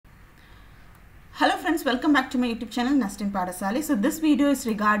Hello friends, welcome back to my YouTube channel Nastin Padasali. So this video is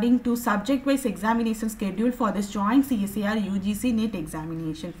regarding to subject wise examination schedule for this joint CSIR UGC NET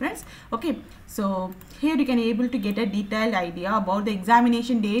examination friends. Okay, so here you can able to get a detailed idea about the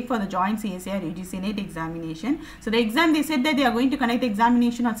examination date for the joint CSIR UGC NET examination. So the exam, they said that they are going to conduct the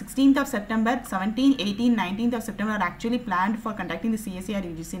examination on 16th of September, 17, 18, 19th of September are actually planned for conducting the CSIR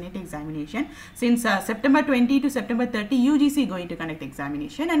UGC NET examination. Since September 20 to September 30 UGC going to conduct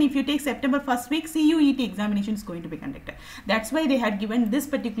examination, and if you take September first week CUET examination is going to be conducted. That's why they had given this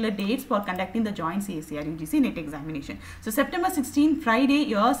particular dates for conducting the joint CSIR UGC NET examination. So September 16 Friday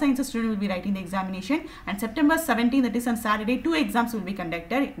your sciences student will be writing the examination, and September 17 that is on Saturday 2 exams will be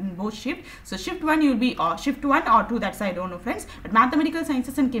conducted in both shift. So shift 1 you will be shift 1 or 2, that's I don't know friends, but mathematical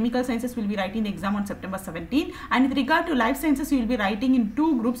sciences and chemical sciences will be writing the exam on September 17, and with regard to life sciences you will be writing in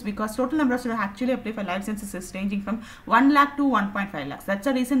 2 groups because total number of students actually apply for life sciences is ranging from 1 lakh to 1.5 lakhs. That's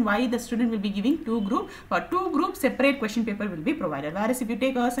the reason why the student will be giving 2 group. For 2 groups separate question paper will be provided, whereas if you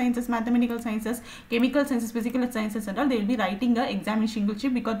take earth sciences, mathematical sciences, chemical sciences, physical sciences and all, they will be writing the exam in single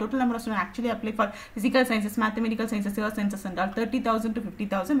shift because total number of students actually apply for physical sciences, mathematical sciences, earth sciences and all 30,000 to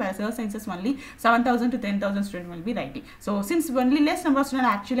 50,000, whereas earth sciences only 7,000 to 10,000 students will be writing. So since only less number of students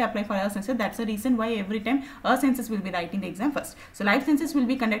actually apply for earth sciences, that's the reason why every time earth sciences will be writing the exam first. So life sciences will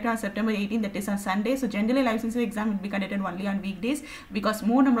be conducted on September 18, that is on Sunday. So generally life sciences exam will be conducted only on weekdays because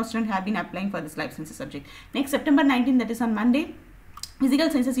more number of students have been applying for this life sciences subject. Next, September 19, that is on Monday,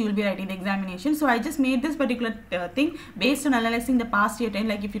 physical sciences you will be writing the examination. So I just made this particular thing based on analyzing the past year trend.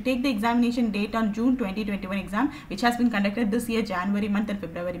 Like if you take the examination date on June 2021 exam, which has been conducted this year January month and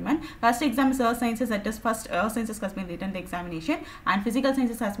February month. First exam is earth sciences, that is first earth sciences has been written the examination, and physical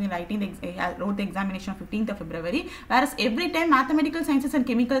sciences has been writing the wrote the examination on 15th of February. Whereas every time mathematical sciences and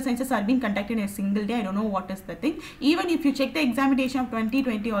chemical sciences are being conducted in a single day. I don't know what is the thing. Even if you check the examination of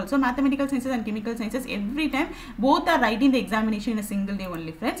 2020 also, mathematical sciences and chemical sciences every time both are writing the examination in a single day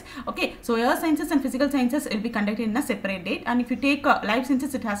only friends. Okay, so earth sciences and physical sciences will be conducted in a separate date, and if you take life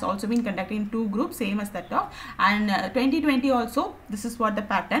sciences, it has also been conducted in 2 groups same as that of, and 2020 also this is what the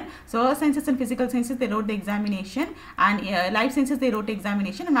pattern. So earth sciences and physical sciences they wrote the examination, and life sciences they wrote the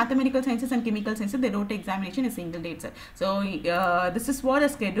examination, and mathematical sciences and chemical sciences they wrote the examination in a single date. So this is what a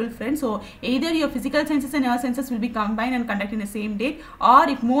schedule friends. So either your physical sciences and earth sciences will be combined and conducted in the same date, or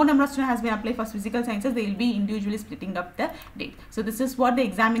if more number of students has been applied for physical sciences, they will be individually splitting up the date. So this is what the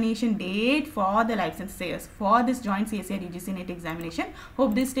examination date for the life sciences for this joint CSIR UGC NET examination.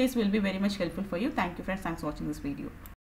 Hope these days will be very much helpful for you. Thank you friends, thanks for watching this video.